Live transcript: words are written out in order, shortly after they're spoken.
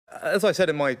As I said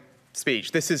in my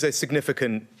speech, this is a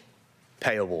significant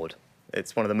pay award.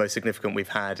 It's one of the most significant we've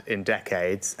had in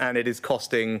decades, and it is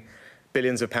costing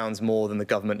billions of pounds more than the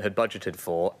government had budgeted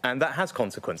for, and that has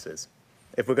consequences.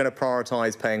 If we're going to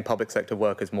prioritise paying public sector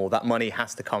workers more, that money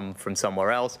has to come from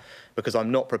somewhere else, because I'm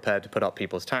not prepared to put up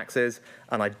people's taxes,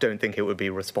 and I don't think it would be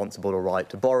responsible or right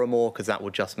to borrow more, because that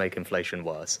would just make inflation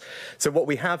worse. So what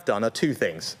we have done are two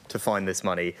things to find this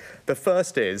money. The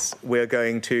first is we're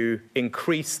going to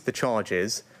increase the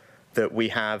charges that we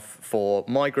have for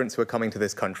migrants who are coming to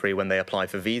this country when they apply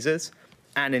for visas,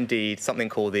 and indeed something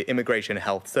called the Immigration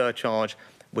Health Surcharge,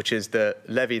 which is the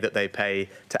levy that they pay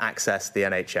to access the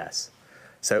NHS.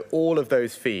 So all of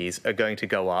those fees are going to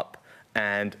go up,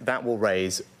 and that will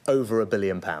raise over £1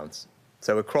 billion.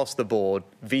 So across the board,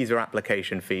 visa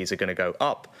application fees are going to go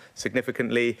up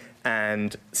significantly,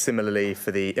 and similarly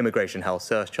for the immigration health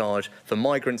surcharge. For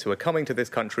migrants who are coming to this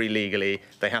country legally,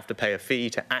 they have to pay a fee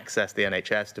to access the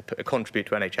NHS, to contribute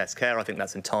to NHS care. I think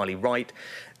that's entirely right.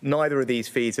 Neither of these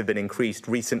fees have been increased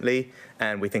recently,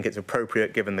 and we think it's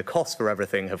appropriate, given the costs for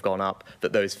everything have gone up,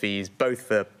 that those fees, both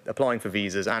for applying for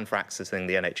visas and for accessing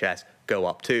the NHS, go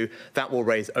up too. That will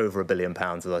raise over £1 billion,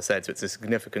 as I said, so it's a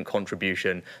significant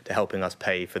contribution to helping us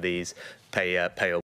pay for these pay